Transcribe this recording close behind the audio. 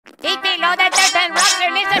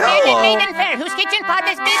There lives a bearded maiden fair whose kitchen pot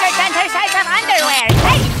is bigger than her size of underwear.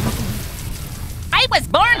 Hey! I was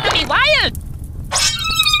born to be wild!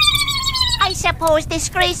 I suppose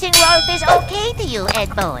disgracing Rolf is okay to you,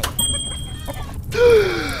 Ed boy.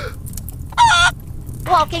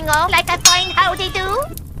 Walking off like a fine howdy-do?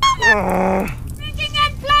 Drinking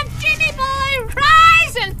eggplant, Jimmy boy!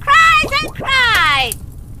 Cries and cries and cries!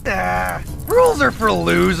 Rules are for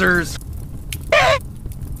losers.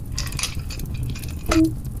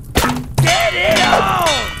 Get it on!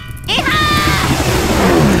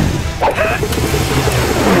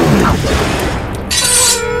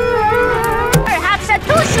 Perhaps a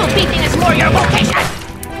two-shoe beating is more your vocation!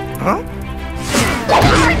 Huh?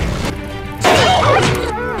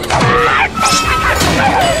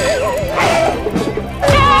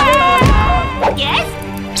 Yes?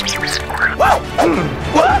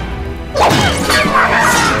 What?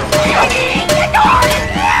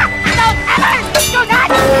 Don't ever do that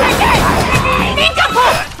again!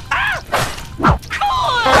 Nincompoop!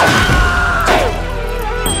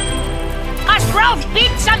 Must Rolf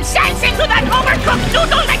beat some sense into that overcooked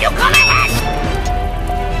noodle that you call a head?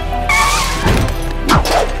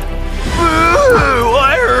 Boo!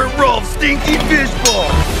 I hurt Rolf's stinky fishbowl.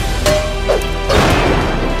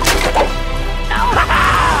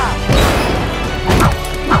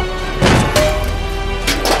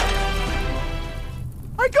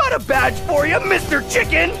 I got a badge for you, Mr.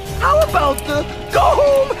 Chicken! How about the go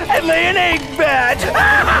home and lay an egg badge?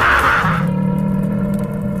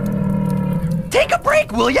 Take a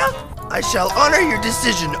break, will ya? I shall honor your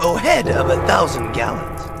decision, O head of 1,000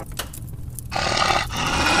 gallons.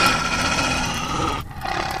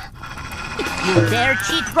 You dare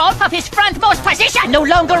cheat Rolf of his frontmost position! No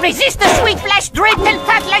longer resist the sweet flesh draped and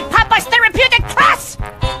fat like Papa's therapeutic cross!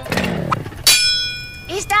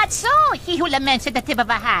 Is that so, he who laments at the tip of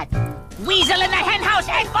a hat? Weasel in the henhouse,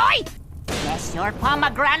 Ed boy! Yes, your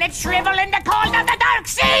pomegranate shrivel in the cold of the dark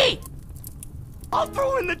sea! I'll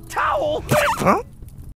throw in the towel! Huh?